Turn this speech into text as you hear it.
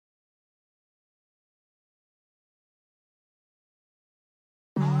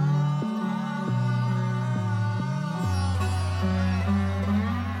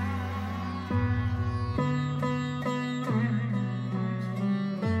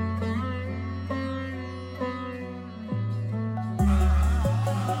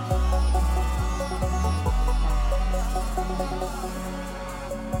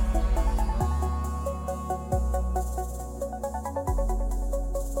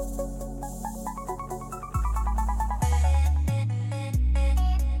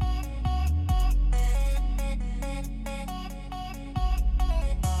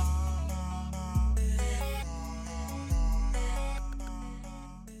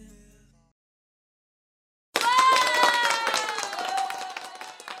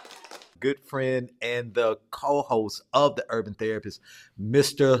good friend and the co-host of The Urban Therapist,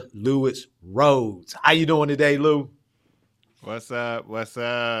 Mr. Lewis Rhodes. How you doing today, Lou? What's up? What's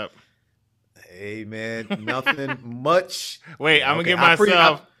up? Hey, man, nothing much. Wait, I'm going to give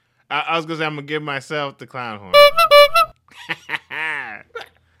myself... I was going to say I'm going to give myself the clown horn.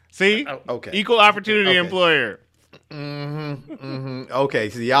 See? Okay. Equal opportunity employer. Okay,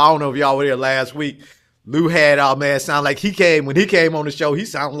 see, I don't know if y'all were there last week. Lou had, sound like when he came on the show, he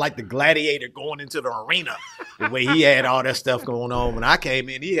sounded like the gladiator going into the arena. The way he had all that stuff going on. When I came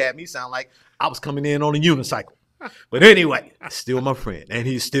in, he had me sound like I was coming in on a unicycle. But anyway, still my friend, and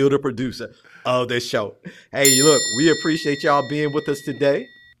he's still the producer of this show. Hey, look, we appreciate y'all being with us today.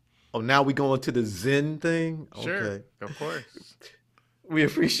 Oh, now we going to the Zen thing? Sure, okay. Of course. We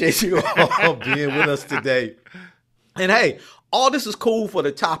appreciate you all being with us today. And hey, all this is cool for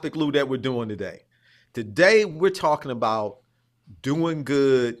the topic, Lou, that we're doing today. Today, we're talking about doing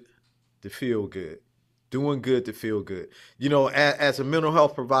good to feel good. Doing good to feel good. You know, as a mental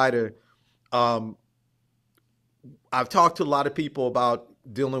health provider, I've talked to a lot of people about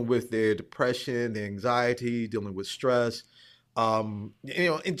dealing with their depression, their anxiety, dealing with stress, and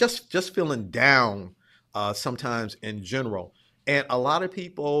just feeling down sometimes in general. And a lot of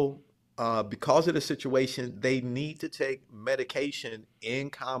people, because of the situation, they need to take medication in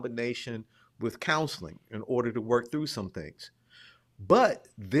combination with counseling in order to work through some things. But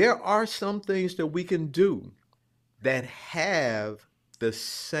there are some things that we can do that have the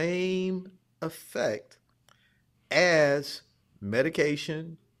same effect as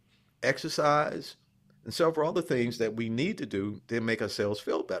medication, exercise, and several other things that we need to do to make ourselves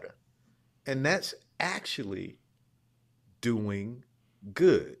feel better. And that's actually doing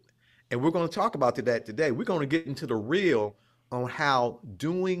good. And we're going to talk about that today. We're going to get into the real on how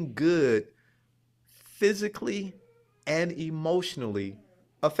doing good physically and emotionally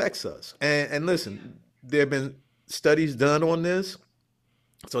affects us. And listen, there have been studies done on this.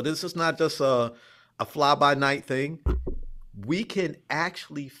 So this is not just a fly-by-night thing. We can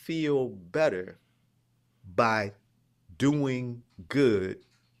actually feel better by doing good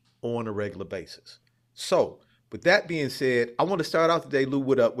on a regular basis. So with that being said, I want to start out today, Lou,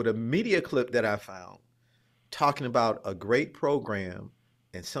 with a media clip that I found talking about a great program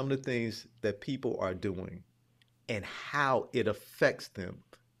and some of the things that people are doing and how it affects them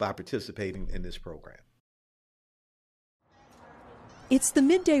by participating in this program. It's the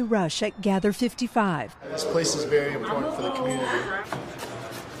midday rush at Gather 55. This place is very important for the community.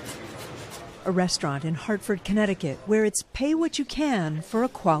 A restaurant in Hartford, Connecticut, where it's pay what you can for a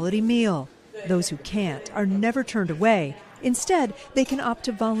quality meal. Those who can't are never turned away. Instead, they can opt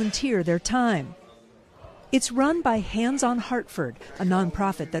to volunteer their time. It's run by Hands on Hartford, a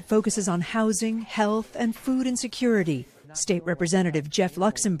nonprofit that focuses on housing, health, and food insecurity. State Representative Jeff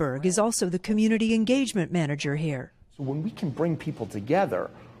Luxembourg is also the community engagement manager here. So when we can bring people together,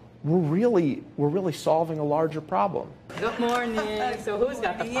 we're really solving a larger problem. Good morning. So who's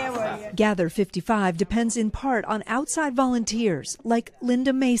got the pasta? Gather 55 depends in part on outside volunteers like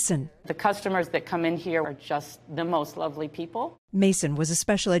Linda Mason. The customers that come in here are just the most lovely people. Mason was a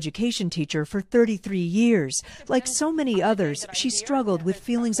special education teacher for 33 years. Like so many others, she struggled with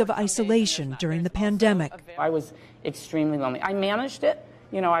feelings of isolation during the pandemic. I was extremely lonely. I managed it.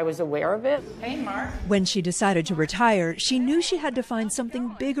 You know, I was aware of it. Hey, Mark. When she decided to retire, she knew she had to find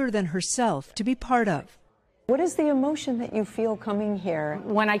something bigger than herself to be part of. What is the emotion that you feel coming here?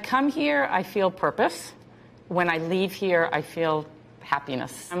 When I come here, I feel purpose. When I leave here, I feel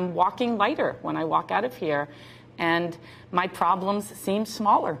happiness. I'm walking lighter when I walk out of here, and my problems seem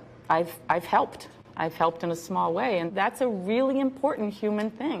smaller. I've helped. I've helped in a small way, and that's a really important human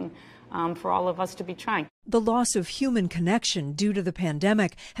thing for all of us to be trying. The loss of human connection due to the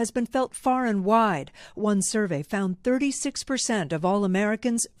pandemic has been felt far and wide. One survey found 36% of all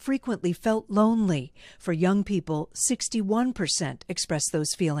Americans frequently felt lonely. For young people, 61% expressed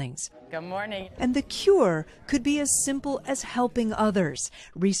those feelings. Good morning. And the cure could be as simple as helping others.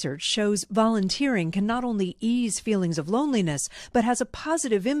 Research shows volunteering can not only ease feelings of loneliness, but has a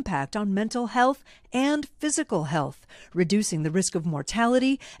positive impact on mental health and physical health, reducing the risk of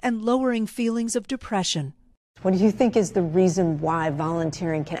mortality and lowering feelings of depression. What do you think is the reason why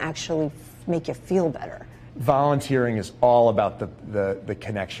volunteering can actually make you feel better? Volunteering is all about the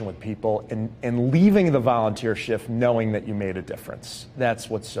connection with people and leaving the volunteer shift knowing that you made a difference.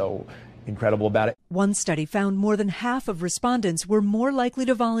 That's what's so incredible about it. One study found more than half of respondents were more likely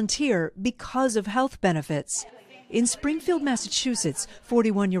to volunteer because of health benefits. In Springfield, Massachusetts,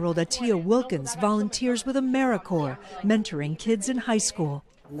 41-year-old Atia Wilkins volunteers with AmeriCorps, mentoring kids in high school.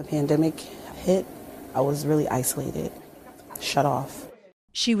 When the pandemic hit, I was really isolated, shut off.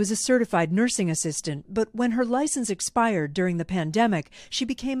 She was a certified nursing assistant, but when her license expired during the pandemic, she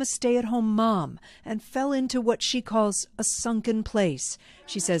became a stay-at-home mom and fell into what she calls a sunken place.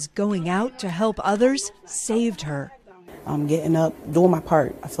 She says going out to help others saved her. I'm getting up, doing my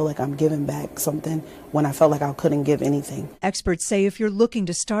part. I feel like I'm giving back something when I felt like I couldn't give anything. Experts say if you're looking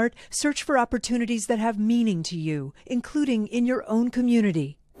to start, search for opportunities that have meaning to you, including in your own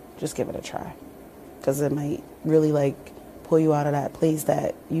community. Just give it a try, because it might really pull you out of that place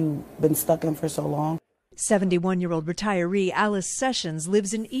that you've been stuck in for so long. 71-year-old retiree Alice Sessions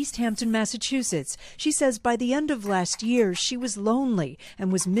lives in East Hampton, Massachusetts. She says by the end of last year, she was lonely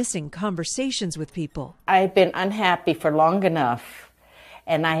and was missing conversations with people. I had been unhappy for long enough,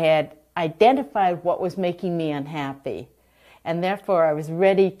 and I had identified what was making me unhappy, and therefore I was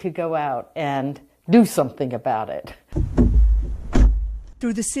ready to go out and do something about it.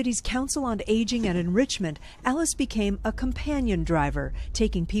 Through the city's Council on Aging and Enrichment, Alice became a companion driver,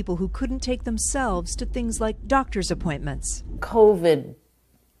 taking people who couldn't take themselves to things like doctor's appointments. COVID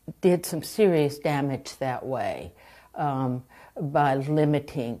did some serious damage that way by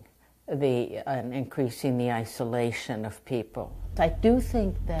limiting and increasing the isolation of people. I do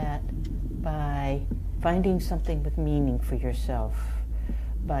think that by finding something with meaning for yourself,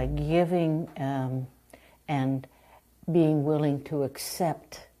 by giving and being willing to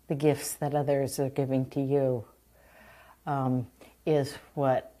accept the gifts that others are giving to you is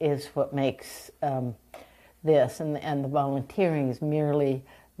what makes this, and the volunteering is merely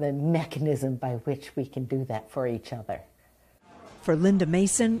the mechanism by which we can do that for each other. For Linda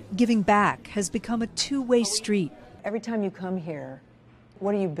Mason, giving back has become a two-way street. Every time you come here,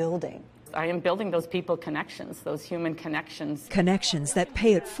 what are you building? I am building those people connections, those human connections. Connections that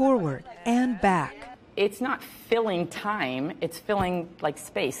pay it forward and back. It's not filling time, it's filling like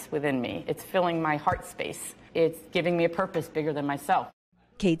space within me. It's filling my heart space. It's giving me a purpose bigger than myself.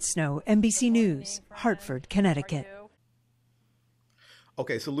 Kate Snow, NBC News, Hartford, Connecticut.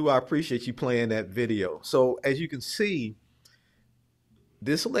 Okay, so Lou, I appreciate you playing that video. So as you can see,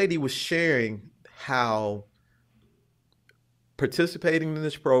 this lady was sharing how participating in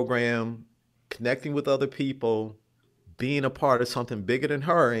this program, connecting with other people, being a part of something bigger than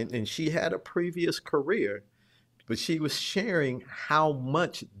her, and she had a previous career, but she was sharing how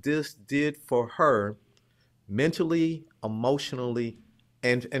much this did for her mentally, emotionally,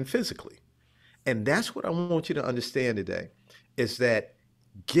 and physically. And that's what I want you to understand today, is that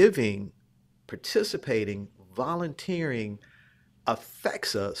giving, participating, volunteering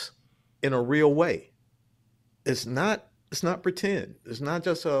affects us in a real way. It's not pretend. It's not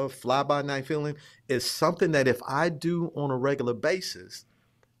just a fly-by-night feeling. It's something that if I do on a regular basis,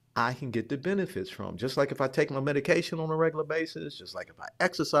 I can get the benefits from. Just like if I take my medication on a regular basis, just like if I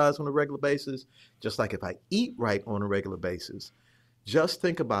exercise on a regular basis, just like if I eat right on a regular basis. Just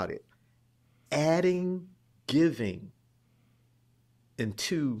think about it. Adding giving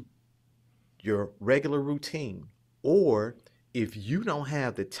into your regular routine, or if you don't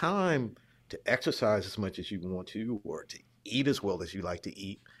have the time to exercise as much as you want to, or to eat as well as you like to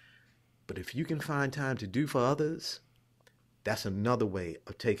eat, but if you can find time to do for others, that's another way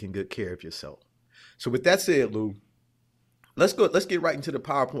of taking good care of yourself. So with that said, Lou, let's get right into the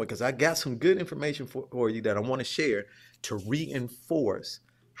PowerPoint, because I got some good information for you that I want to share to reinforce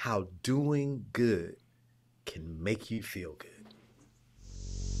how doing good can make you feel good.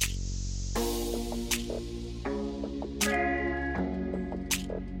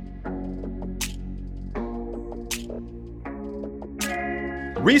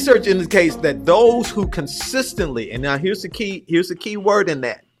 Research indicates that those who consistently, and now here's the key word in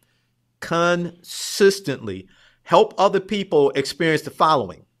that, consistently help other people experience the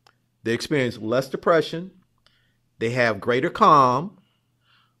following. They experience less depression, they have greater calm,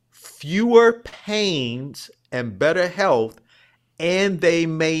 fewer pains and better health, and they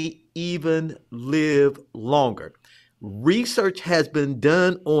may even live longer. Research has been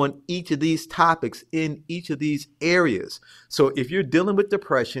done on each of these topics in each of these areas. So if you're dealing with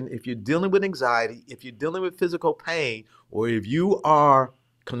depression, if you're dealing with anxiety, if you're dealing with physical pain, or if you are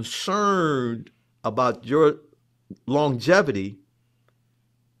concerned about your longevity,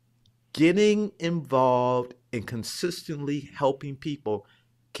 getting involved in consistently helping people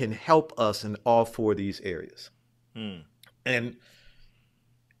can help us in all four of these areas. And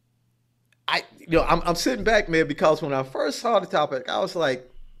I'm sitting back, man, because when I first saw the topic, I was like,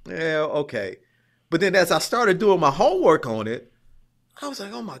 yeah, okay. But then as I started doing my homework on it, I was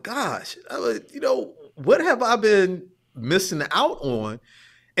like, oh my gosh, what have I been missing out on?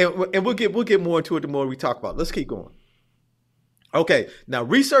 And we'll get more into it the more we talk about it. Let's keep going. Okay, now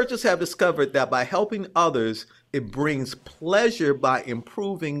researchers have discovered that by helping others, it brings pleasure by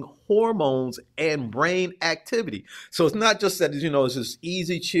improving hormones and brain activity. So it's not just that, it's this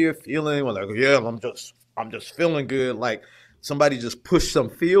easy cheer feeling, or like, yeah, I'm just feeling good, like somebody just pushed some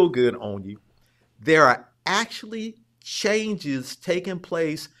feel good on you. There are actually changes taking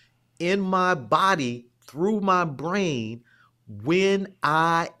place in my body through my brain when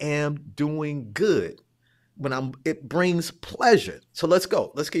I am doing good. It brings pleasure. So let's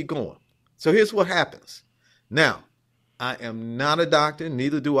go. Let's keep going. So here's what happens. Now, I am not a doctor,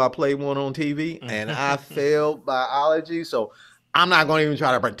 neither do I play one on TV, and I failed biology, so I'm not going to even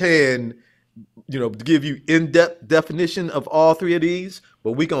try to pretend, to give you in-depth definition of all three of these,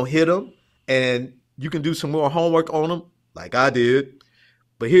 but we're going to hit them, and you can do some more homework on them, like I did.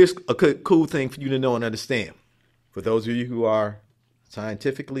 But here's a cool thing for you to know and understand, for those of you who are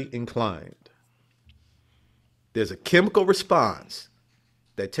scientifically inclined. There's a chemical response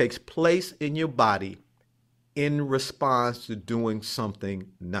that takes place in your body in response to doing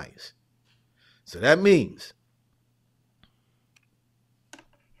something nice. So that means,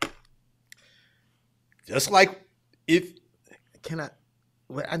 just like if,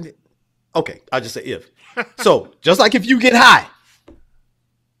 I'll just say if. So just like if you get high,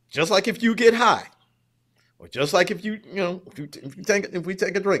 or just like if we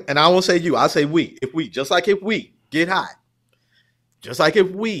take a drink, and I won't say you, I'll say we. Just like if we get high, just like if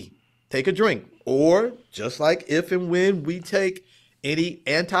we take a drink, or just like if and when we take any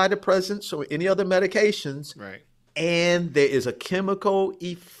antidepressants or any other medications, right? And there is a chemical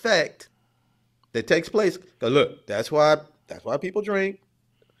effect that takes place. Because look, that's why people drink.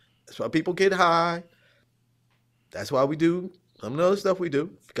 That's why people get high. That's why we do some of the other stuff we do,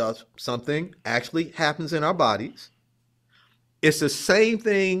 because something actually happens in our bodies. It's the same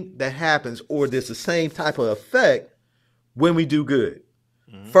thing that happens, or there's the same type of effect when we do good.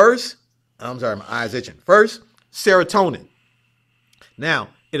 First, I'm sorry, my eye's itching. First, serotonin. Now,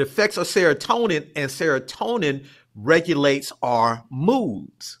 it affects our serotonin, and serotonin regulates our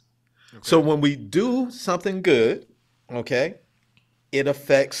moods. Okay. So when we do something good, okay, it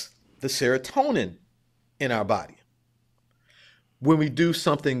affects the serotonin in our body. When we do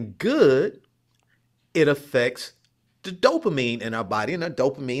something good, it affects the dopamine in our body, and our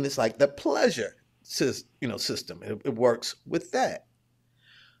dopamine is like the pleasure system. It works with that.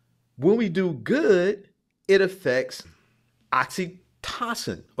 When we do good, it affects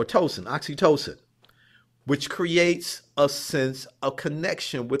oxytocin, which creates a sense of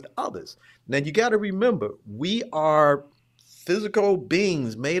connection with others. Now, you got to remember, we are physical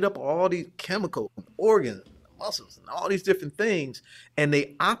beings made up of all these chemicals, organs, muscles, and all these different things, and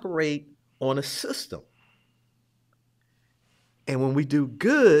they operate on a system. And when we do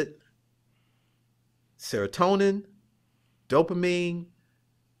good, serotonin, dopamine,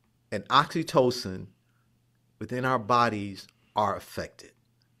 and oxytocin within our bodies are affected.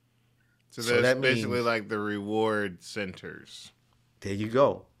 So that's basically means, like the reward centers. There you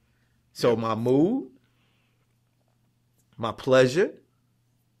go. So my mood, my pleasure,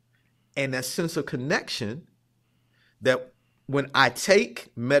 and that sense of connection, that when I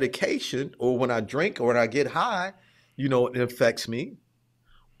take medication or when I drink or when I get high, it affects me.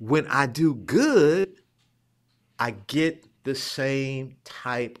 When I do good, I get the same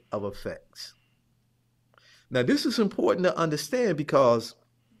type of effects. Now, this is important to understand, because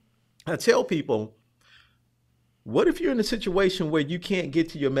I tell people, what if you're in a situation where you can't get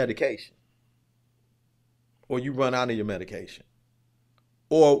to your medication, or you run out of your medication?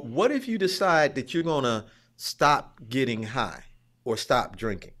 Or what if you decide that you're going to stop getting high or stop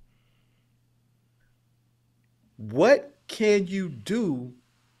drinking? What can you do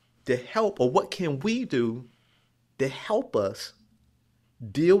to help, or what can we do to help us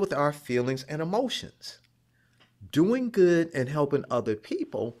deal with our feelings and emotions? Doing good and helping other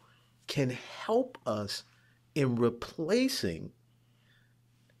people can help us in replacing.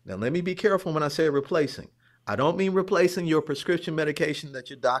 Now, let me be careful when I say replacing. I don't mean replacing your prescription medication that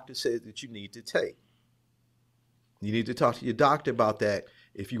your doctor says that you need to take. You need to talk to your doctor about that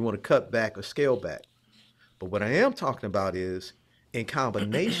if you want to cut back or scale back. But what I am talking about is, in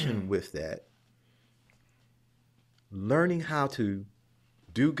combination with that, learning how to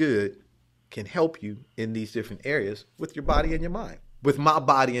do good can help you in these different areas with your body and your mind, with my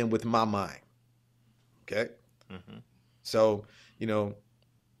body and with my mind. Okay? Mm-hmm. So,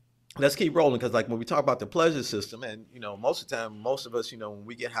 let's keep rolling, because like when we talk about the pleasure system, and most of the time, most of us, when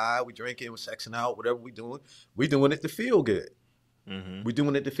we get high, we drinking, we're sexing out, whatever we're doing it to feel good. Mm-hmm. We're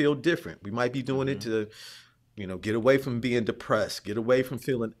doing it to feel different. We might be doing it to, get away from being depressed, get away from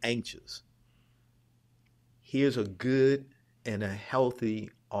feeling anxious. Here's a good and a healthy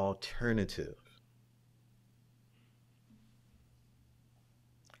alternative.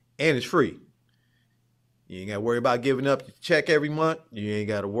 And it's free. You ain't got to worry about giving up your check every month. You ain't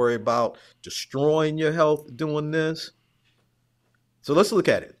got to worry about destroying your health doing this. So let's look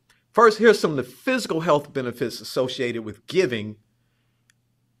at it. First, here's some of the physical health benefits associated with giving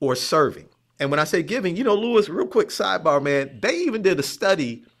or serving. And when I say giving, Lewis, real quick sidebar, man, they even did a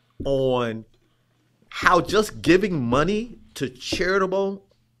study on how just giving money to charitable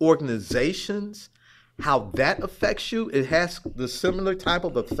organizations, how that affects you. It has the similar type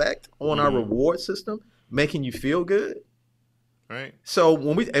of effect on our reward system, making you feel good. Right. So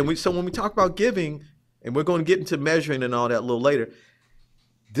when we talk about giving, and we're going to get into measuring and all that a little later,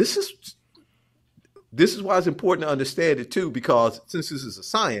 this is why it's important to understand it too, because since this is a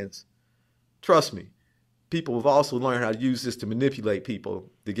science, trust me, people have also learned how to use this to manipulate people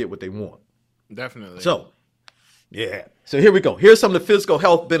to get what they want. Definitely. So, yeah. So here we go. Here's some of the physical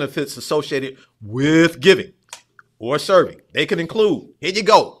health benefits associated with giving or serving. They can include, here you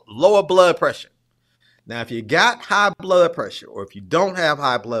go, lower blood pressure. Now, if you got high blood pressure, or if you don't have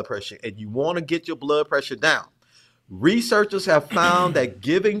high blood pressure and you want to get your blood pressure down, researchers have found that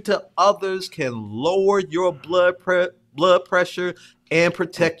giving to others can lower your blood pressure and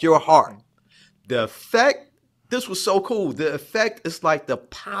protect your heart. The effect, this was so cool. The effect is like the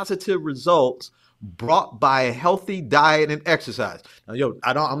positive results brought by a healthy diet and exercise. Now,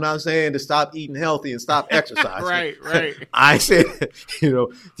 I'm not saying to stop eating healthy and stop exercising. Right. I said,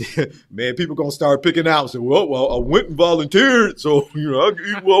 man, people gonna start picking out and say, well, I went and volunteered, so I can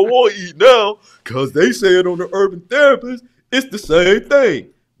eat what I want to eat now because they said on the Urban Therapist it's the same thing.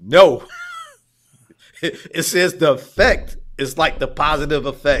 No, it says the effect is like the positive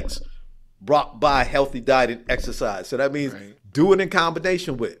effects brought by healthy diet and exercise. So that means do it in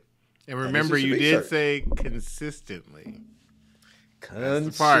combination with. And remember, you did say consistently.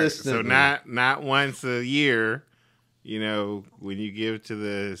 Consistently. So not once a year, when you give to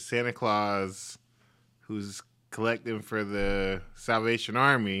the Santa Claus who's collecting for the Salvation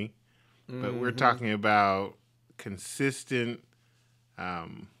Army, but we're talking about consistent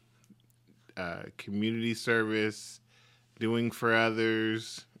community service, doing for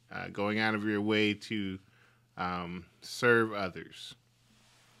others, going out of your way to serve others.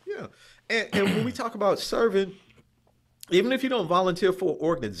 Yeah. And when we talk about serving, even if you don't volunteer for an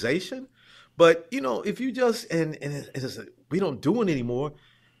organization, but, if you just, we don't do it anymore,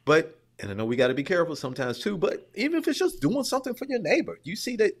 but, and I know we got to be careful sometimes too, but even if it's just doing something for your neighbor, you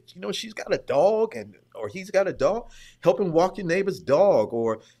see that, she's got a dog or he's got a dog, helping walk your neighbor's dog,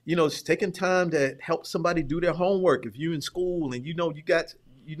 or, just taking time to help somebody do their homework. If you're in school and you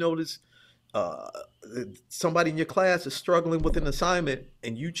notice somebody in your class is struggling with an assignment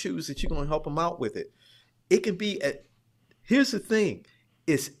and you choose that you're going to help them out with it. It can be, here's the thing,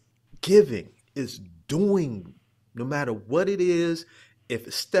 it's giving, it's doing, no matter what it is. If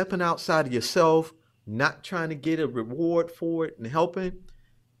it's stepping outside of yourself, not trying to get a reward for it and helping,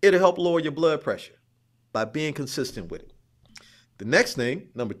 it'll help lower your blood pressure by being consistent with it. The next thing,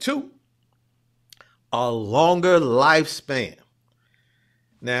 number 2, a longer lifespan.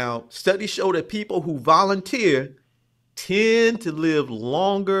 Now, studies show that people who volunteer tend to live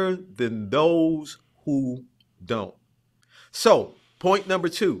longer than those who don't. So, point number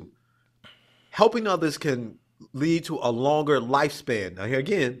 2, helping others can lead to a longer lifespan. Now, here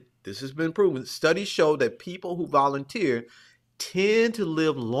again, this has been proven. Studies show that people who volunteer tend to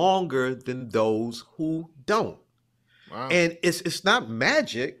live longer than those who don't. Wow. And it's not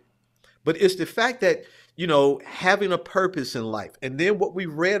magic, but it's the fact that having a purpose in life. And then what we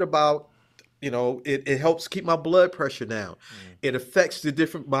read about, it helps keep my blood pressure down. It affects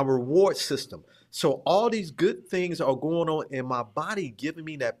my reward system. So all these good things are going on in my body, giving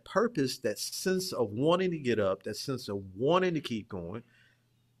me that purpose, that sense of wanting to get up, that sense of wanting to keep going.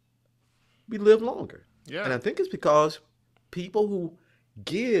 We live longer. Yeah. And I think it's because people who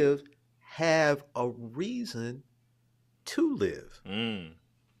give have a reason to live.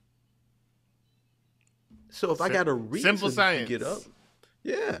 So if I got a reason to get up,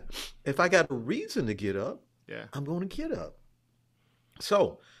 if I got a reason to get up, I'm going to get up.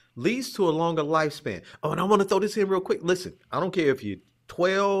 So leads to a longer lifespan. Oh, and I want to throw this in real quick. Listen, I don't care if you're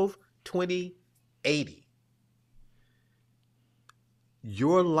 12, 20, 80.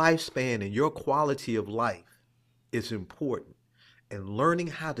 Your lifespan and your quality of life is important. And learning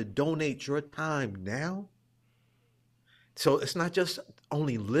how to donate your time now. So it's not just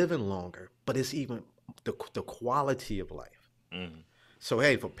only living longer, but it's even the quality of life. So,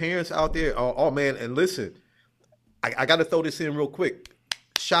 hey, for parents out there, oh man, and listen, I got to throw this in real quick.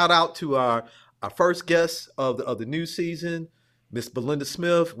 Shout out to our first guest of the new season, Miss Belinda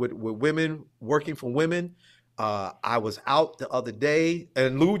Smith with women working for women. I was out the other day,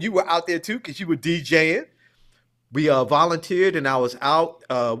 and Lou, you were out there too because you were DJing. We volunteered, and I was out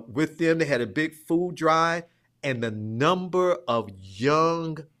with them. They had a big food drive, and the number of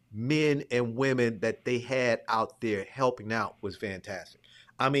young men and women that they had out there helping out was fantastic.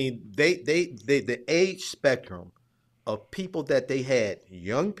 I mean, they the age spectrum of people that they had,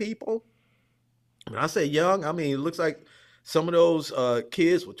 young people. When I say young, I mean it looks like some of those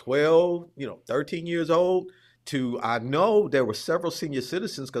kids were 12, 13 years old. To I know there were several senior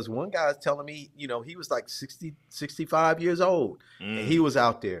citizens because one guy's telling me, he was like 60, 65 years old, and he was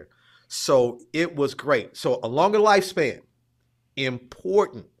out there. So it was great. So a longer lifespan,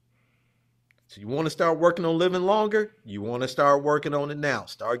 important. So you want to start working on living longer? You want to start working on it now.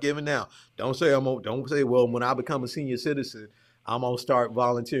 Start giving now. Don't say well, when I become a senior citizen, I'm gonna start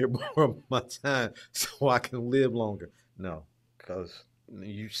volunteering more of my time so I can live longer. No, because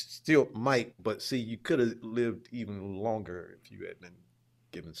you still might, but see, you could have lived even longer if you had been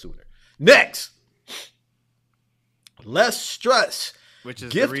given sooner. Next, less stress. Which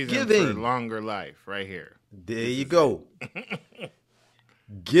is gift the reason giving. for longer life right here. There you go.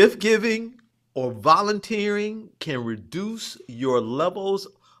 Gift giving or volunteering can reduce your levels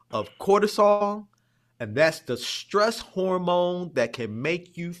of cortisol, and that's the stress hormone that can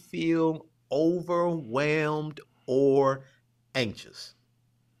make you feel overwhelmed or anxious.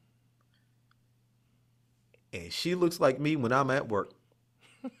 And she looks like me when I'm at work.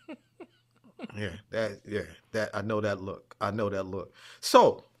 That I know that look.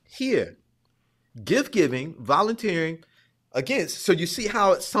 So here, gift giving, volunteering, again, so you see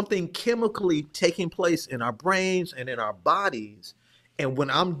how it's something chemically taking place in our brains and in our bodies. And when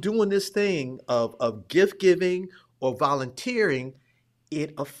I'm doing this thing of gift giving or volunteering,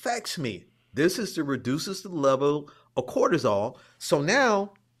 it affects me. This is to reduces the level of cortisol. So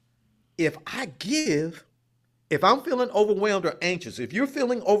now, if I'm feeling overwhelmed or anxious, if you're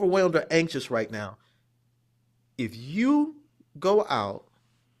feeling overwhelmed or anxious right now, if you go out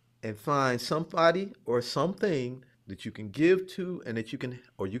and find somebody or something that you can give to and that you can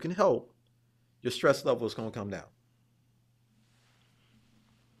help, your stress level is going to come down.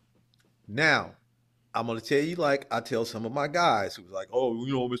 Now, I'm going to tell you like I tell some of my guys who's like, oh,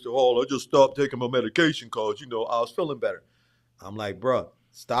 Mr. Hall, I just stopped taking my medication because, I was feeling better. I'm like, bruh,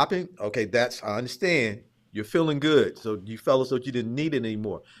 stopping? Okay, I understand. You're feeling good. So you felt as though you didn't need it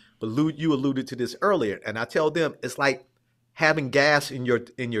anymore. But you alluded to this earlier. And I tell them it's like having gas in your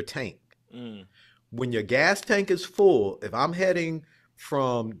tank. Mm. When your gas tank is full, if I'm heading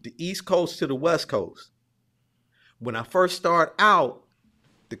from the East Coast to the West Coast, when I first start out,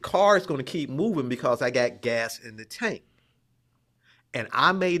 the car is going to keep moving because I got gas in the tank. And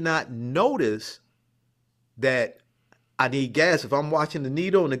I may not notice that I need gas if I'm watching the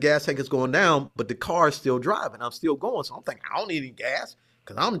needle and the gas tank is going down, but the car is still driving. I'm still going. So I'm thinking, I don't need any gas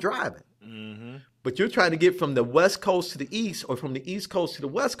because I'm driving. Mm-hmm. But you're trying to get from the West Coast to the East or from the East Coast to the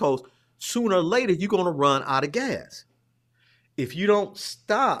West Coast. Sooner or later, you're going to run out of gas. If you don't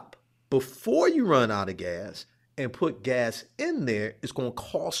stop before you run out of gas and put gas in there, it's going to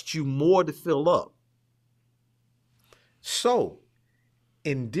cost you more to fill up. So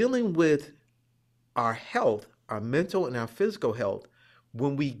in dealing with our health, our mental and our physical health,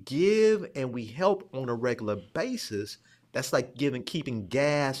 when we give and we help on a regular basis, that's like keeping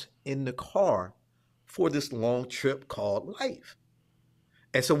gas in the car for this long trip called life.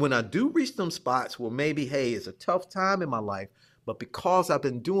 And so when I do reach them spots where maybe, hey, it's a tough time in my life, but because I've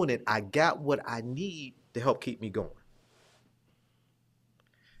been doing it, I got what I need to help keep me going.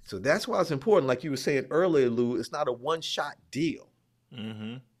 So that's why it's important, like you were saying earlier, Lou, it's not a one-shot deal.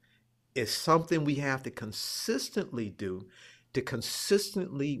 Mm-hmm. It's something we have to consistently do to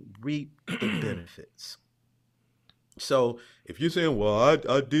consistently reap the benefits. So if you're saying, well,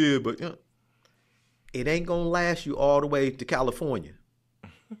 I did, but it ain't going to last you all the way to California.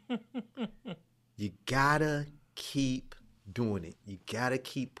 You got to keep doing it. You got to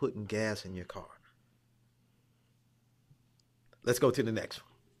keep putting gas in your car. Let's go to the next one.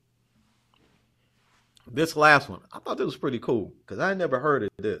 This last one, I thought this was pretty cool because I never heard of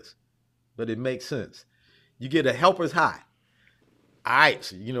this. But it makes sense. You get a helper's high. All right,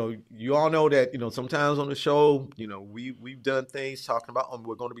 so you all know that sometimes on the show, we've done things talking about.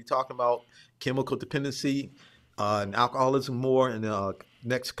 We're going to be talking about chemical dependency and alcoholism more in the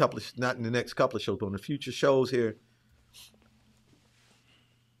next couple of not in the next couple of shows, but on the future shows here.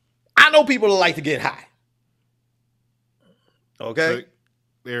 I know people that like to get high. Okay,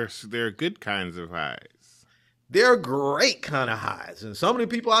 so there are good kinds of highs. They're great kind of highs. And some of the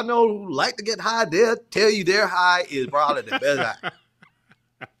people I know who like to get high, they'll tell you their high is probably the best high.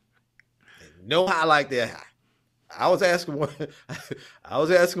 No high like their high. I was asking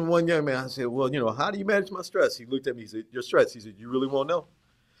one young man, I said, well, how do you manage my stress? He looked at me, he said, your stress. He said, you really want to know?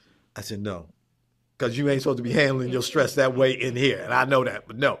 I said, no, because you ain't supposed to be handling your stress that way in here. And I know that,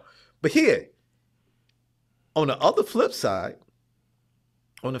 but no. But here, on the flip side,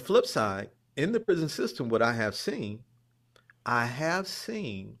 in the prison system, what I have seen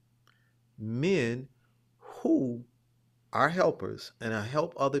men who are helpers and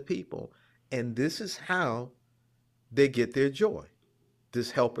help other people. And this is how they get their joy.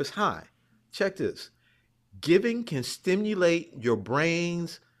 This helper's high. Check this. Giving can stimulate your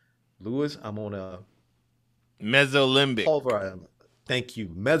brain's, Lewis, I'm on a mesolimbic. Thank you.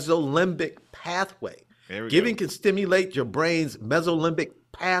 Mesolimbic pathway. Giving can stimulate your brain's mesolimbic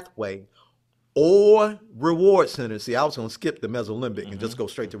pathway or reward center. See, I was going to skip the mesolimbic and just go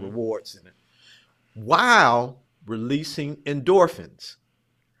straight to reward center, while releasing endorphins.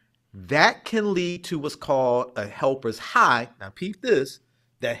 That can lead to what's called a helper's high. Now, peep this,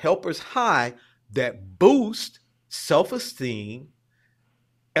 that helper's high that boosts self-esteem,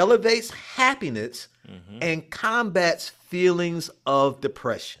 elevates happiness, and combats feelings of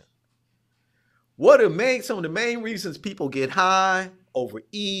depression. Some of the main reasons people get high,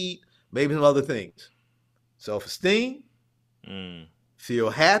 overeat, maybe some other things? Self-esteem, feel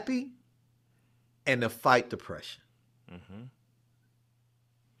happy, and to fight depression.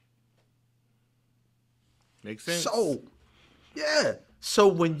 Makes sense. So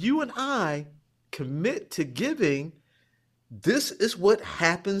when you and I commit to giving, this is what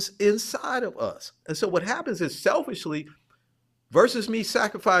happens inside of us. And so what happens is selfishly, versus me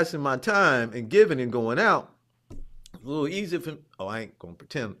sacrificing my time and giving and going out, it's a little easier for me. Oh, I ain't going to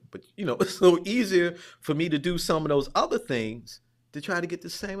pretend, but it's a little easier for me to do some of those other things to try to get the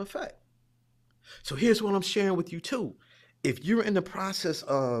same effect. So here's what I'm sharing with you too. If you're in the process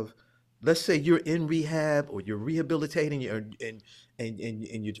of, let's say you're in rehab or you're rehabilitating or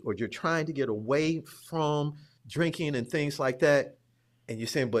you're trying to get away from drinking and things like that, and you're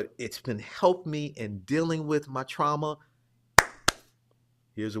saying, but it's been helped me in dealing with my trauma,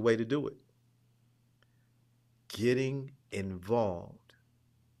 here's a way to do it. Getting involved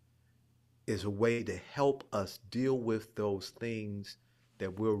is a way to help us deal with those things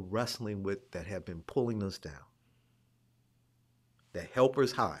that we're wrestling with that have been pulling us down. The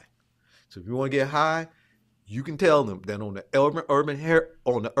helper's high. So if you want to get high, you can tell them that on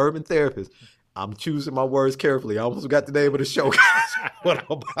the urban therapist, I'm choosing my words carefully. I almost got the name of the show. What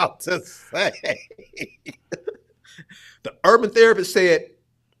I'm about to say. The urban therapist said,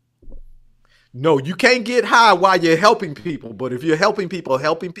 no, you can't get high while you're helping people. But if you're helping people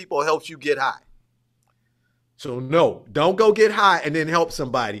helps you get high. So no, don't go get high and then help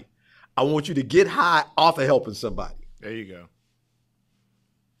somebody. I want you to get high off of helping somebody. There you go.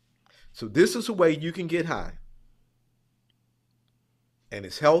 So this is a way you can get high. And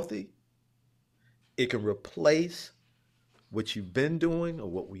it's healthy. It can replace what you've been doing or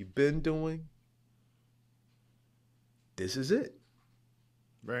what we've been doing. This is it.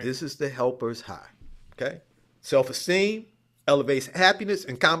 Right. This is the helper's high. Okay? Self-esteem elevates happiness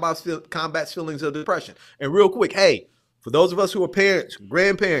and combats feelings of depression. And real quick, hey, for those of us who are parents,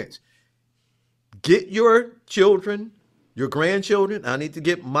 grandparents, get your children, your grandchildren. I need to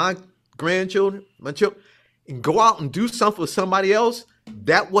get my grandchildren, my children, and go out and do something for somebody else.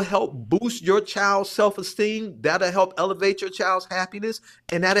 That will help boost your child's self-esteem. That'll help elevate your child's happiness,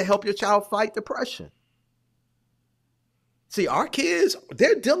 and that'll help your child fight depression. See, our kids,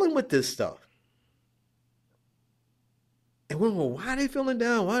 they're dealing with this stuff. And we're going, why are they feeling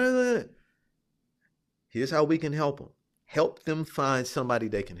down? Why are they? Here's how we can help them. Help them find somebody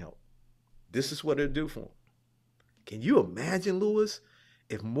they can help. This is what it'll do for them. Can you imagine, Lewis,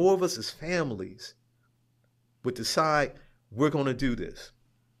 if more of us as families would decide we're going to do this?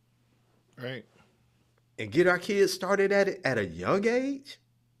 Right. And get our kids started at it at a young age?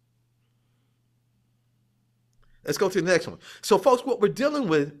 Let's go to the next one. So, folks, what we're dealing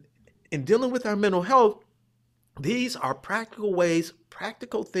with in dealing with our mental health, these are practical ways,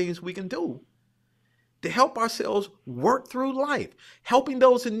 practical things we can do to help ourselves work through life. Helping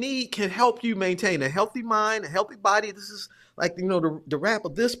those in need can help you maintain a healthy mind, a healthy body. This is like, the wrap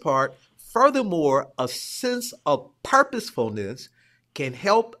of this part. Furthermore, a sense of purposefulness can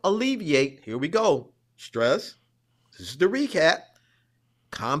help alleviate, here we go, stress. This is the recap.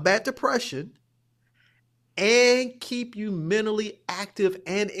 Combat depression. And keep you mentally active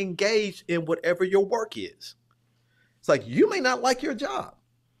and engaged in whatever your work is. It's like you may not like your job,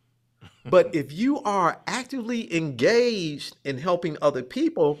 But if you are actively engaged in helping other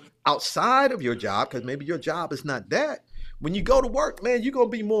people outside of your job, because maybe your job is not that, when you go to work, man, you're going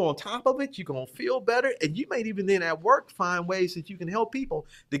to be more on top of it. You're going to feel better. And you might even then at work find ways that you can help people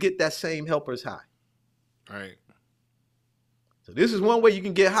to get that same helper's high. Right. So this is one way you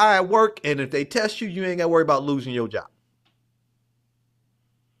can get high at work. And if they test you, you ain't got to worry about losing your job.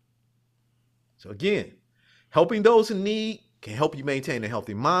 So again, helping those in need can help you maintain a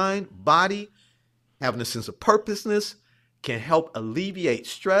healthy mind, body. Having a sense of purposeness can help alleviate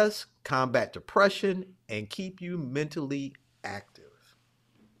stress, combat depression, and keep you mentally active.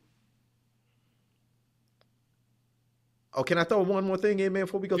 Oh, can I throw one more thing in, man,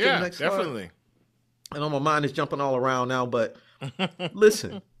 before we go to the next slide? Yeah, definitely. I know my mind is jumping all around now, but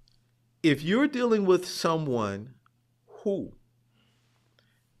listen, if you're dealing with someone who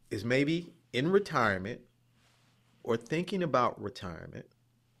is maybe in retirement or thinking about retirement,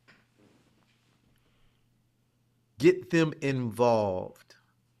 get them involved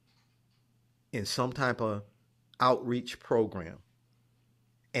in some type of outreach program.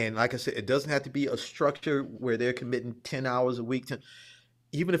 And like I said, it doesn't have to be a structure where they're committing 10 hours a week.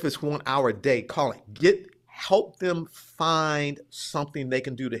 Even if it's 1 hour a day, call it. Help them find something they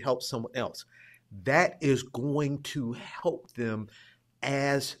can do to help someone else. That is going to help them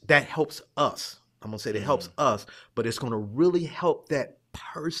as that helps us. I'm going to say that helps us, but it's going to really help that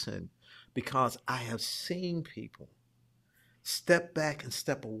person, because I have seen people step back and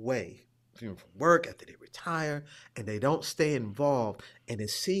step away from work after they retire, and they don't stay involved. And it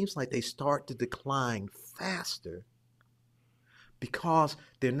seems like they start to decline faster because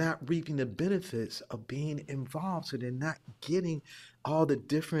they're not reaping the benefits of being involved. So they're not getting all the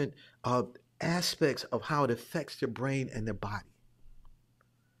different aspects of how it affects their brain and their body.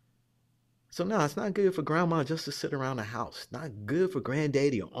 So no, it's not good for grandma just to sit around the house. It's not good for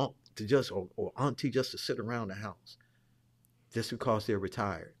granddaddy or aunt to just or auntie just to sit around the house just because they're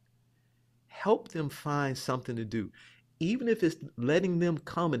retired. Help them find something to do, even if it's letting them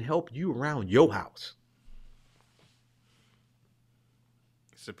come and help you around your house.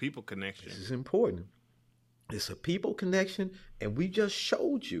 It's a people connection. This is important. It's a people connection, and we just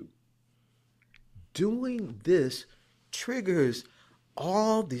showed you. Doing this triggers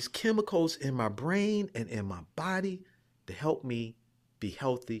all these chemicals in my brain and in my body to help me be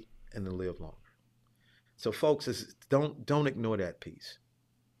healthy and to live longer. So folks, don't ignore that piece.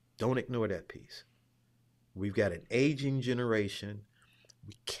 Don't ignore that piece. We've got an aging generation.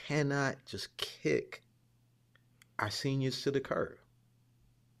 We cannot just kick our seniors to the curb.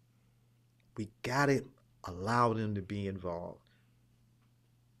 We got to allow them to be involved.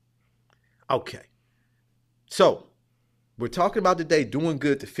 Okay. So we're talking about today doing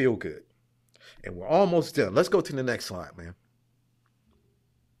good to feel good. And we're almost done. Let's go to the next slide, man.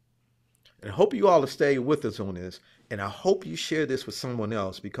 And I hope you all have stayed with us on this. And I hope you share this with someone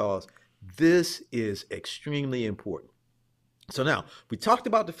else, because this is extremely important. So now, we talked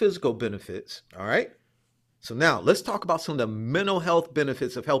about the physical benefits, all right? So now, let's talk about some of the mental health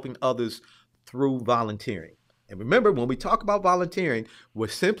benefits of helping others through volunteering. And remember, when we talk about volunteering, we're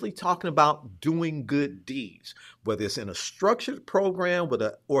simply talking about doing good deeds, whether it's in a structured program with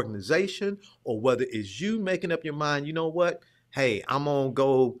an organization, or whether it's you making up your mind, you know what? Hey, I'm going to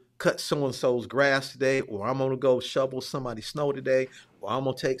go cut so-and-so's grass today, or I'm going to go shovel somebody's snow today, or I'm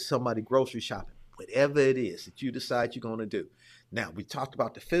going to take somebody grocery shopping. Whatever it is that you decide you're going to do. Now, we talked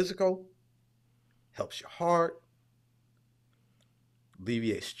about the physical, helps your heart,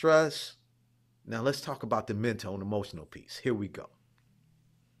 alleviates stress. Now, let's talk about the mental and emotional piece. Here we go.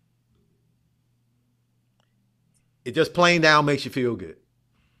 It just plain down makes you feel good.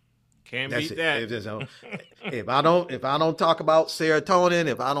 Can't beat that. If I don't talk about serotonin,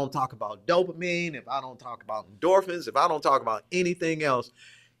 if I don't talk about dopamine, if I don't talk about endorphins, if I don't talk about anything else,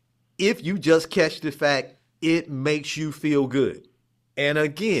 if you just catch the fact, it makes you feel good. And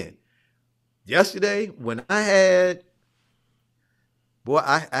again, yesterday when I had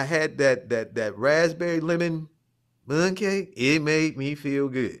that raspberry lemon bun cake, it made me feel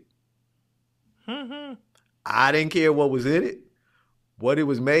good. I didn't care what was in it, what it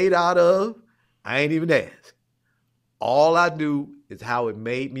was made out of. I ain't even ask. All I knew is how it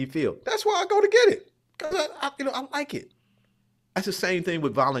made me feel. That's why I go to get it, because I like it. That's the same thing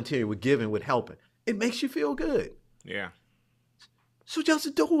with volunteering, with giving, with helping. It makes you feel good. Yeah. So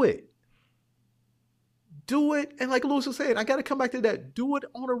just do it. Do it. And like Lewis was saying, I got to come back to that. Do it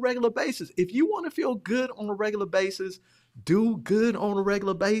on a regular basis. If you want to feel good on a regular basis, do good on a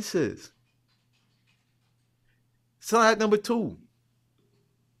regular basis. Slide number 2.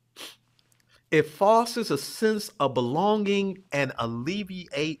 It fosters a sense of belonging and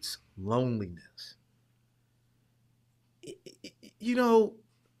alleviates loneliness. You know,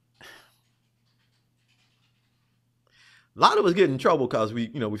 a lot of us get in trouble because we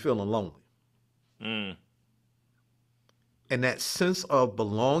feeling lonely. Mm. And that sense of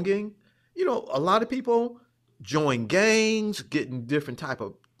belonging, a lot of people join gangs, getting different type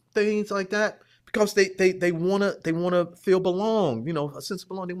of things like that because they wanna feel belong, a sense of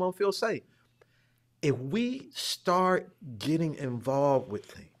belonging, they want to feel safe. If we start getting involved with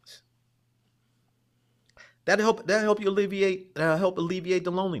things, that'll help alleviate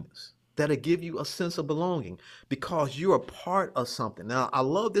the loneliness. That'll give you a sense of belonging because you're a part of something. Now, I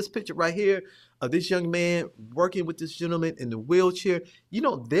love this picture right here of this young man working with this gentleman in the wheelchair.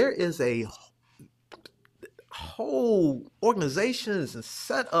 There is a whole organizations and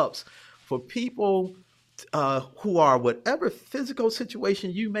setups for people who are whatever physical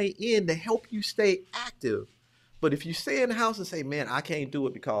situation you may in to help you stay active. But if you stay in the house and say, man, I can't do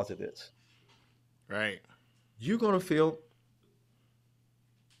it because of this, right, you're going to feel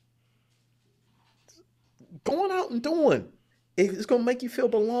going out and doing. It's going to make you feel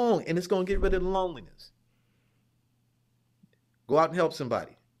belong, and it's going to get rid of the loneliness. Go out and help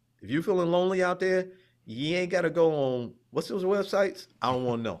somebody. If you're feeling lonely out there, you ain't got to go on, what's those websites? I don't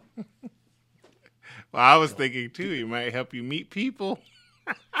want to know. Well, I was thinking, too, it might help you meet people.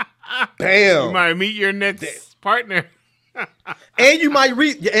 Bam! You might meet your next partner. and you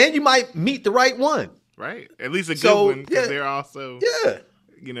might meet the right one. Right. At least a good one, because they're also, yeah,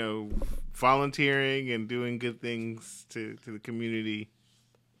 volunteering and doing good things to the community,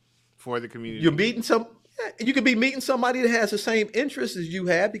 for the community. You could be meeting somebody that has the same interests as you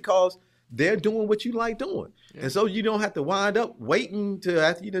have because they're doing what you like doing. Yeah. And so you don't have to wind up waiting till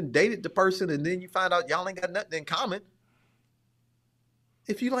after you done dated the person and then you find out y'all ain't got nothing in common.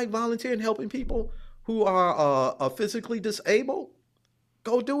 If you like volunteering, helping people who are physically disabled,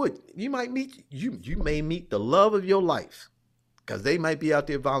 go do it. You may meet the love of your life because they might be out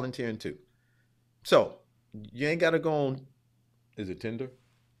there volunteering too. So you ain't got to go on, is it Tinder?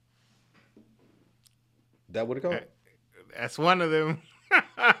 That what it called? That's one of them.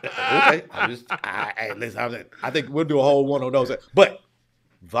 Okay, listen, I think we'll do a whole one on those. But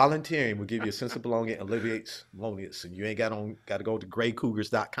volunteering will give you a sense of belonging, alleviates loneliness, and you ain't got to go to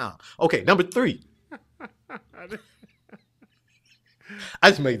graycougars.com. Okay, number 3. I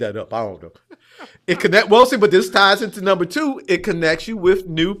just made that up. I don't know. But this ties into number 2. It connects you with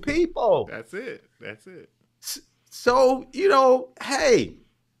new people. That's it. So hey,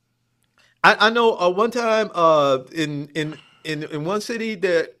 I know one time in one city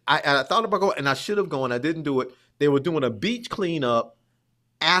that I thought about going, and I should have gone. I didn't do it. They were doing a beach cleanup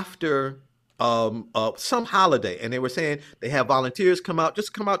after some holiday, and they were saying they have volunteers come out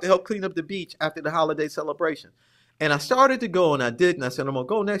to help clean up the beach after the holiday celebration. And I started to go, and I didn't. I said I'm gonna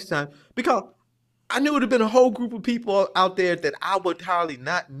go next time because I knew it would have been a whole group of people out there that I would hardly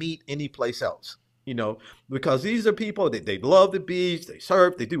not meet anyplace else. Because these are people that they love the beach, they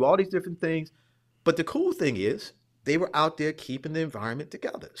surf, they do all these different things. But the cool thing is, they were out there keeping the environment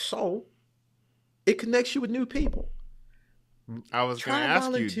together. So it connects you with new people. I was going to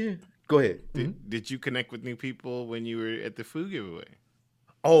ask you. Go ahead. Did you connect with new people when you were at the food giveaway?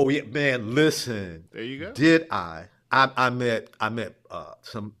 Oh yeah, man! Listen. There you go. Did I? I met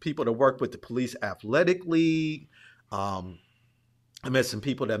some people that work with the police athletic league. I met some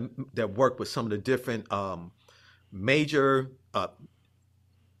people that work with some of the different major UF,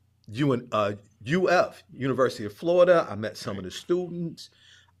 University of Florida. I met some of the students.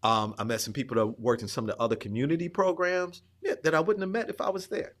 I met some people that worked in some of the other community programs that I wouldn't have met if I was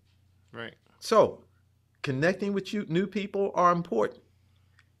there. Right. So connecting with new people are important.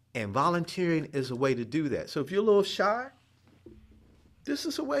 And volunteering is a way to do that. So if you're a little shy, this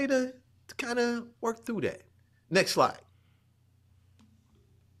is a way to kind of work through that. Next slide.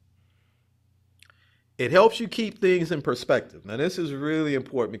 It helps you keep things in perspective. Now, this is really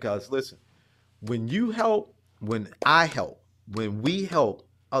important because, listen, when I help, when we help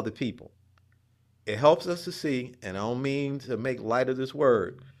other people, it helps us to see, and I don't mean to make light of this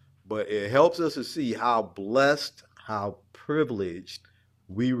word, but it helps us to see how blessed, how privileged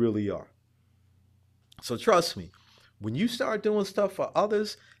we really are. So trust me, when you start doing stuff for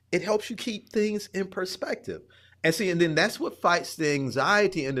others, it helps you keep things in perspective. And then that's what fights the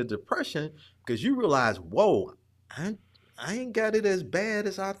anxiety and the depression, because you realize, whoa, I ain't got it as bad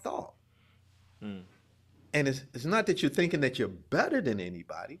as I thought. And it's not that you're thinking that you're better than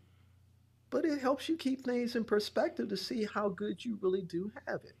anybody, but it helps you keep things in perspective to see how good you really do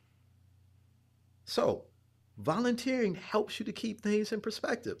have it. So volunteering helps you to keep things in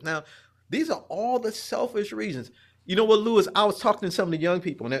perspective. Now, these are all the selfish reasons. You know what, Lewis? I was talking to some of the young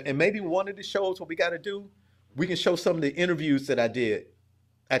people, and maybe one of the shows, what we got to do, we can show some of the interviews that I did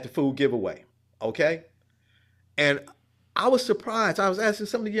at the food giveaway. Okay. And I was surprised. I was asking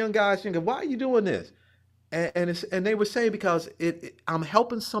some of the young guys, thinking, why are you doing this? And they were saying because I'm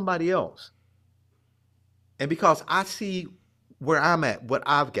helping somebody else. And because I see where I'm at, what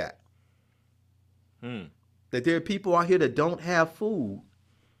I've got. That there are people out here that don't have food.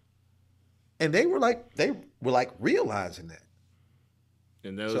 And they were like realizing that.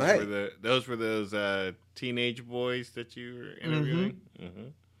 And those were those teenage boys that you were interviewing?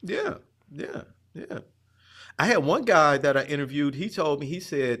 Yeah. I had one guy that I interviewed. He told me, he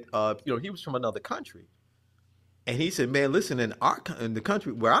said, he was from another country. And he said, man, listen, in the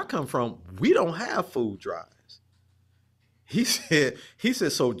country where I come from, we don't have food drives. He said,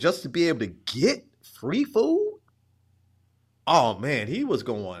 so just to be able to get free food? Oh man, he was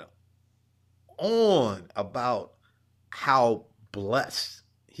going on about how blessed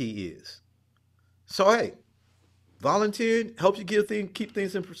he is. So hey, volunteering helps you keep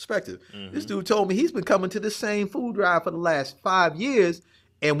things in perspective. This dude told me he's been coming to the same food drive for the last 5 years,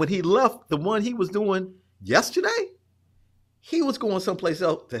 and when he left the one he was doing yesterday, he was going someplace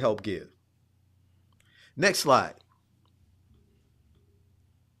else to help give. Next slide.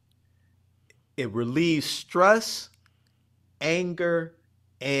 It relieves stress, anger,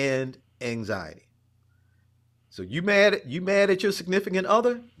 and anxiety. So you mad at your significant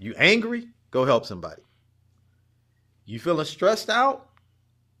other? You angry? Go help somebody. You feeling stressed out?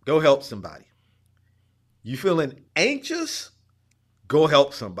 Go help somebody. You feeling anxious? Go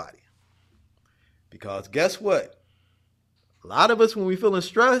help somebody. Because guess what? A lot of us, when we feeling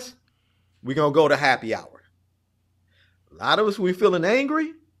stressed, we're going to go to happy hour. A lot of us, when we feeling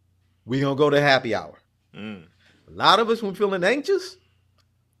angry, we're going to go to happy hour. A lot of us, when feeling anxious,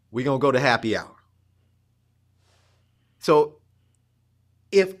 we're going to go to happy hour. So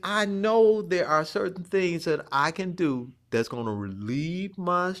if I know there are certain things that I can do that's going to relieve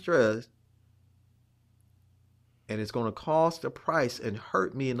my stress, and it's going to cost a price and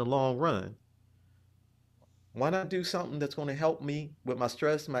hurt me in the long run, why not do something that's going to help me with my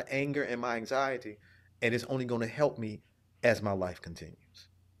stress, my anger, and my anxiety, and it's only going to help me as my life continues?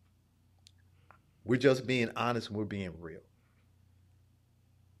 We're just being honest and we're being real.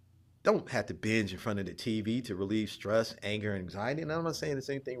 Don't have to binge in front of the TV to relieve stress, anger, and anxiety. And I'm not saying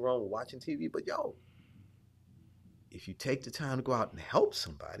there's anything wrong with watching TV, but if you take the time to go out and help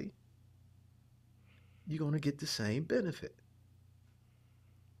somebody, you're going to get the same benefit.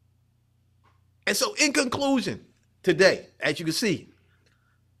 And so in conclusion, today, as you can see,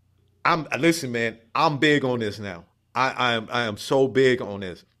 listen, man, I'm big on this now. I am so big on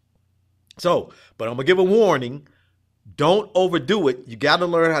this. So, but I'm going to give a warning. Don't overdo it. You got to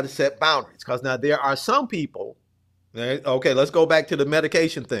learn how to set boundaries, because now there are some people. Okay, let's go back to the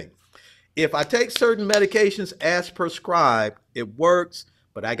medication thing. If I take certain medications as prescribed, it works,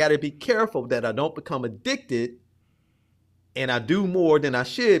 but I got to be careful that I don't become addicted and I do more than I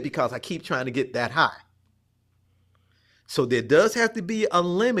should because I keep trying to get that high. So there does have to be a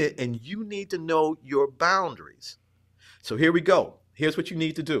limit, and you need to know your boundaries. So here we go. Here's what you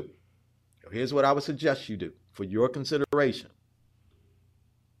need to do. Here's what I would suggest you do for your consideration.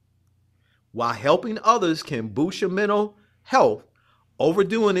 While helping others can boost your mental health,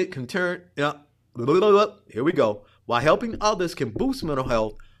 overdoing it can turn, here we go. While helping others can boost mental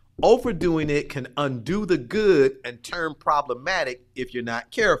health, overdoing it can undo the good and turn problematic if you're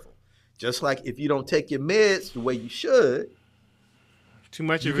not careful. Just like if you don't take your meds the way you should. Too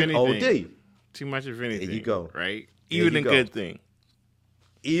much of anything. OD. Too much of anything. There you go. Right? Even a good thing.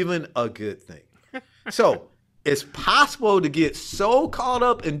 Even a good thing. So it's possible to get so caught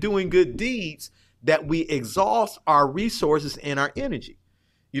up in doing good deeds that we exhaust our resources and our energy.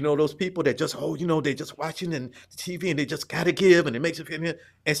 You know, those people that just, they just watching and TV and they just got to give and it makes them feel.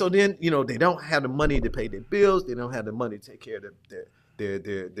 And so then, they don't have the money to pay their bills. They don't have the money to take care of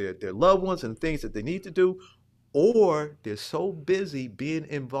their loved ones and things that they need to do. Or they're so busy being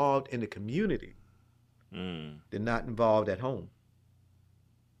involved in the community, they're not involved at home.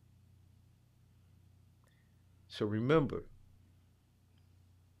 So remember,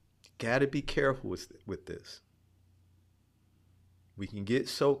 you got to be careful with this. We can get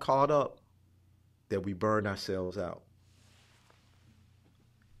so caught up that we burn ourselves out.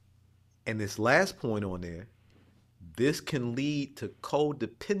 And this last point on there, this can lead to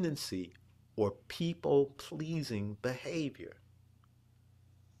codependency or people-pleasing behavior.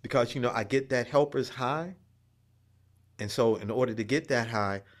 Because, I get that helper's high. And so in order to get that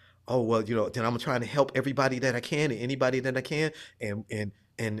high, then I'm trying to help everybody that I can and anybody that I can. And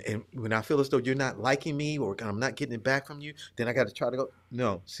and when I feel as though you're not liking me or I'm not getting it back from you, then I got to try to go.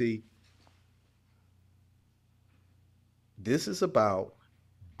 No, see, this is about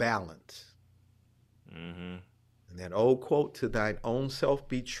balance. Mm-hmm. And that old quote, to thine own self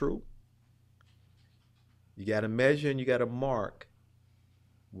be true. You got to measure and you got to mark.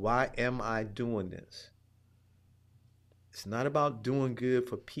 Why am I doing this? It's not about doing good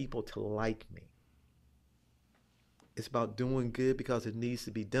for people to like me. It's about doing good because it needs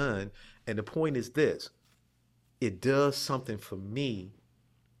to be done. And the point is this: it does something for me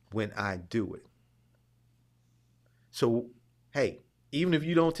when I do it. So, hey, even if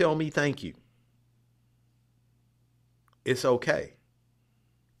you don't tell me thank you, it's okay.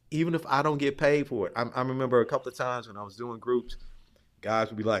 Even if I don't get paid for it. I remember a couple of times when I was doing groups, guys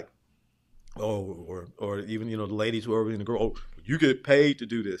would be like, oh, or even, the ladies who are in the group, oh, you get paid to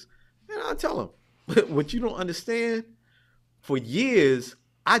do this. And I tell them, what you don't understand, for years,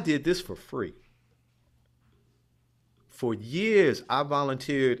 I did this for free. For years, I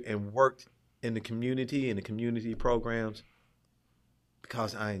volunteered and worked in the community programs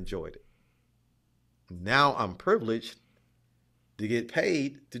because I enjoyed it. Now I'm privileged to get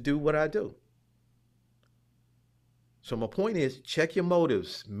paid to do what I do. So my point is, check your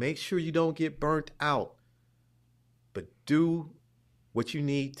motives. Make sure you don't get burnt out, but do what you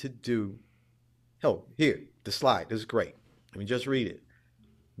need to do. Hell, here, the slide. This is great. Let me just read it.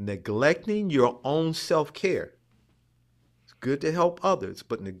 Neglecting your own self-care. It's good to help others,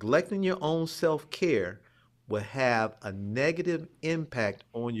 but neglecting your own self-care will have a negative impact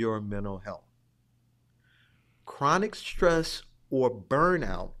on your mental health. Chronic stress or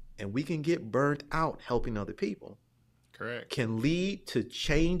burnout, and we can get burnt out helping other people, correct, can lead to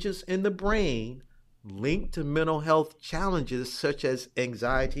changes in the brain linked to mental health challenges such as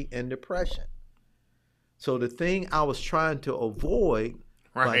anxiety and depression. So the thing I was trying to avoid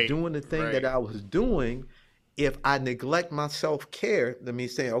by doing the thing that I was doing, if I neglect my self-care, that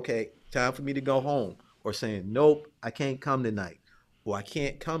means saying, okay, time for me to go home, or saying, nope, I can't come tonight, or I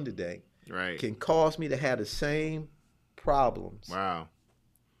can't come today, can cause me to have the same problems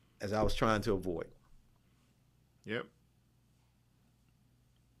as I was trying to avoid. Yep.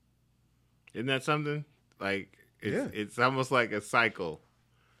 Isn't that something? Like, it's almost like a cycle.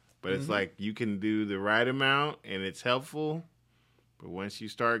 But it's like you can do the right amount and it's helpful. But once you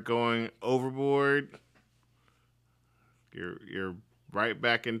start going overboard, you're right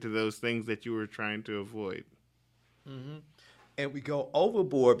back into those things that you were trying to avoid. Mm-hmm. And we go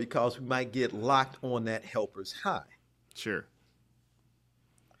overboard because we might get locked on that helper's high. Sure.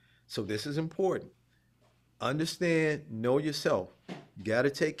 So this is important. Understand, know yourself. You got to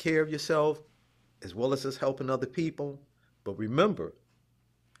take care of yourself as well as helping other people. But remember,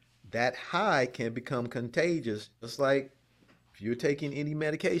 that high can become contagious. Just like if you're taking any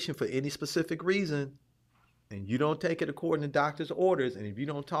medication for any specific reason and you don't take it according to doctor's orders, and if you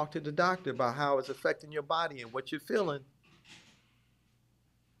don't talk to the doctor about how it's affecting your body and what you're feeling,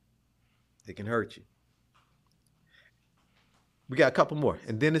 it can hurt you. We got a couple more.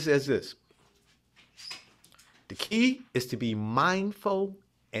 And then it says this. The key is to be mindful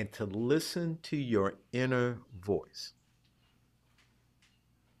and to listen to your inner voice.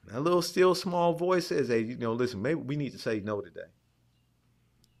 That little still small voice says, hey, listen, maybe we need to say no today.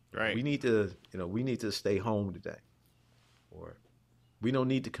 Right. We need to stay home today. Or we don't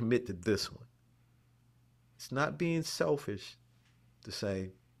need to commit to this one. It's not being selfish to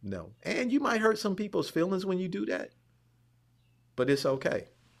say no. And you might hurt some people's feelings when you do that. But it's okay.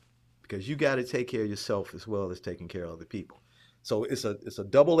 Because you got to take care of yourself as well as taking care of other people. So it's a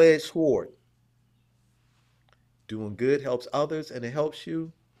double-edged sword. Doing good helps others and it helps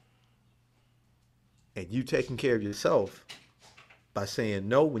you. And you taking care of yourself by saying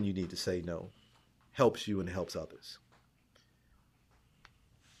no when you need to say no helps you and it helps others.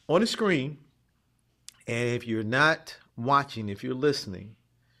 On the screen, and if you're not watching, if you're listening,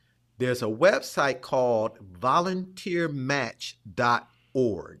 there's a website called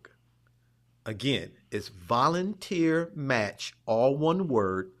volunteermatch.org. Again, it's volunteermatch, all one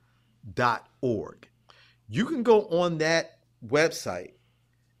word, .org. You can go on that website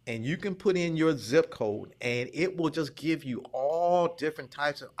and you can put in your zip code and it will just give you all different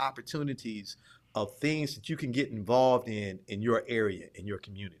types of opportunities of things that you can get involved in your area, in your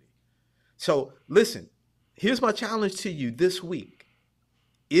community. So listen, here's my challenge to you this week.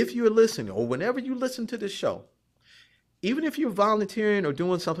 If you're listening or whenever you listen to this show, even if you're volunteering or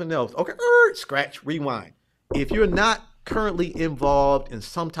doing something else, okay, scratch, rewind. If you're not currently involved in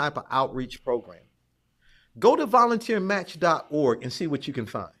some type of outreach program, go to volunteermatch.org and see what you can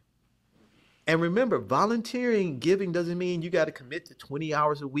find. And remember, volunteering giving doesn't mean you got to commit to 20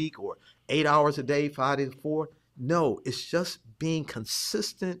 hours a week or 8 hours a day, 5 days, 4. No, it's just being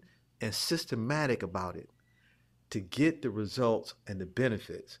consistent and systematic about it to get the results and the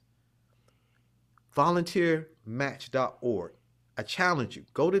benefits. Volunteermatch.org. I challenge you,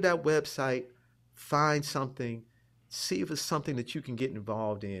 go to that website, find something, see if it's something that you can get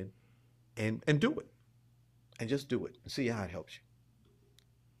involved in, and do it. And just do it and see how it helps you.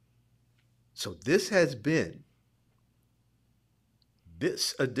 So this has been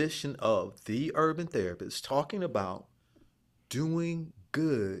this edition of The Urban Therapist, talking about doing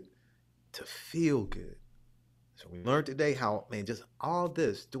good to feel good. So we learned today how, man, just all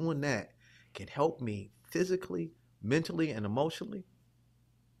this, doing that can help me physically, mentally, and emotionally.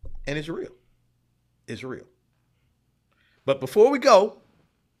 And it's real. It's real. But before we go,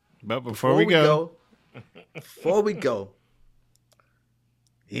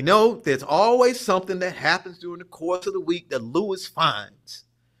 you know, there's always something that happens during the course of the week that Lewis finds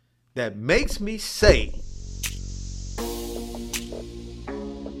that makes me say,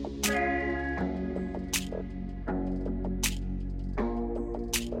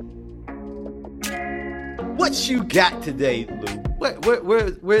 what you got today, Lou?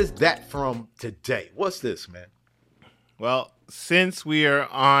 Where's that from today? What's this, man? Well, since we are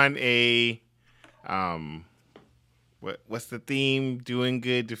on a, what's the theme? Doing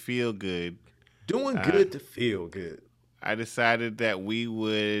good to feel good. Doing good to feel good. I decided that we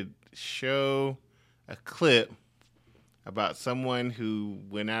would show a clip about someone who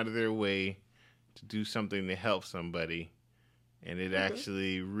went out of their way to do something to help somebody, and it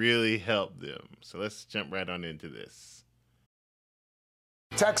actually really helped them. So let's jump right on into this.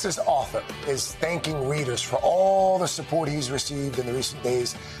 Texas author is thanking readers for all the support he's received in the recent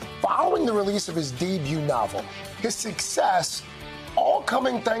days following the release of his debut novel. His success all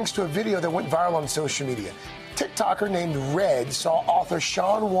coming thanks to a video that went viral on social media. TikToker named Red saw author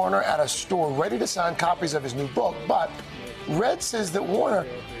Sean Warner at a store ready to sign copies of his new book, but Red says that Warner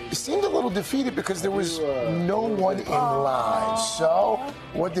seemed a little defeated because there was no one in line. So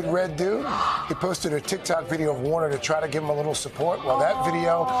what did Red do? He posted a TikTok video of Warner to try to give him a little support. Well, that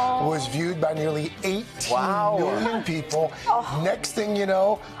video was viewed by nearly 18 million people. Next thing you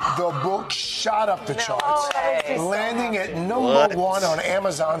know, the book shot up the charts, landing at number 1 on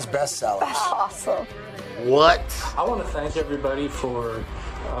Amazon's bestsellers. That's awesome. What? I want to thank everybody for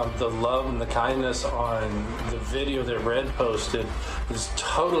the love and the kindness on the video that Red posted. Is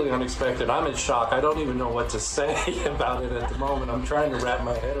totally unexpected. I'm in shock. I don't even know what to say about it at the moment. I'm trying to wrap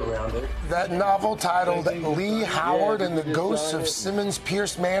my head around it. That novel, titled Lee Howard and the Ghosts of Simmons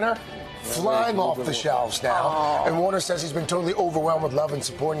Pierce Manor, flying off the shelves now. And Warner says he's been totally overwhelmed with love and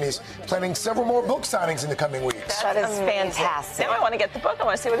support, and he's planning several more book signings in the coming weeks. That is fantastic. Now I want to get the book. I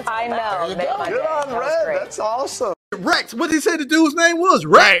want to see what it's all about. I know. Good on Red. That's awesome. Rex. What did he say the dude's name was?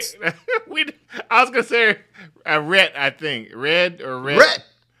 Rex. Right. I was gonna say Rhett. I think Red or Red.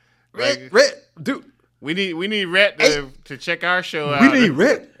 Red. Dude, we need Rhett to check our show out. We need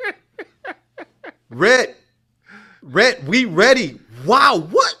Red. Red. We ready? Wow.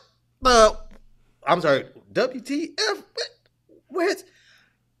 What? I'm sorry. WTF? Where's?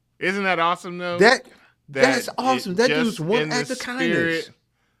 Isn't that awesome though? That's awesome. That dude's one act of kindness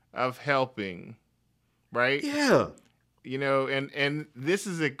of helping, right? Yeah. You know, and this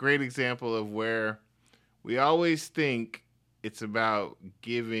is a great example of where we always think it's about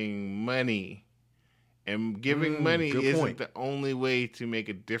giving money, and giving money isn't the only way to make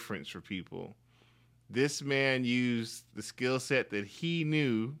a difference for people. This man used the skill set that he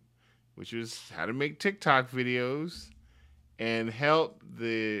knew, which was how to make TikTok videos, and help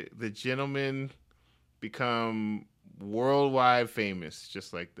the gentleman become worldwide famous,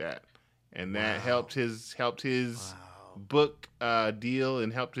 just like that. And that helped his book deal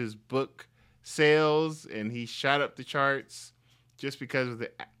and helped his book sales, and he shot up the charts just because of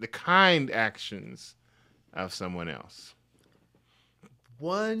the kind actions of someone else.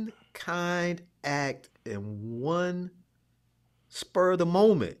 One kind act and one spur of the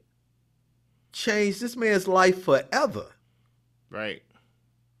moment changed this man's life forever. Right.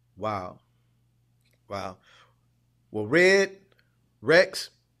 Wow. Well, Rex,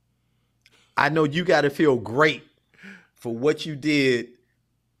 I know you got to feel great for what you did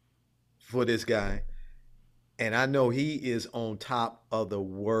for this guy. And I know he is on top of the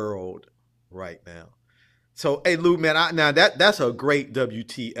world right now. So, hey, Lou, man, that's a great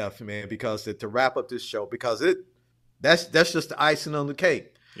WTF, man, because to wrap up this show, because that's just the icing on the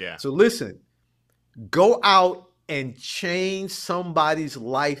cake. Yeah. So listen, go out and change somebody's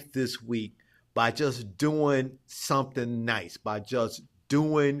life this week by just doing something nice, by just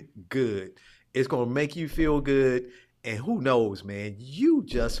doing good. It's going to make you feel good. And who knows, man, you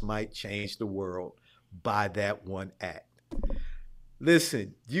just might change the world by that one act.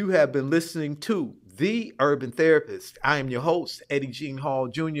 Listen, you have been listening to The Urban Therapist. I am your host, Eddie Jean Hall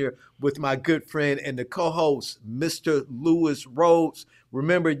Jr., with my good friend and the co-host, Mr. Lewis Rhodes.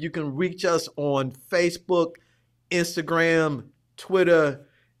 Remember, you can reach us on Facebook, Instagram, Twitter,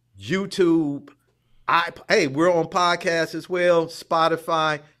 YouTube. Hey, we're on podcasts as well,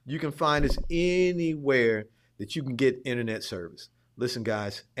 Spotify. You can find us anywhere that you can get internet service. Listen,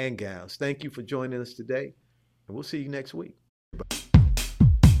 guys and gals, thank you for joining us today, and we'll see you next week.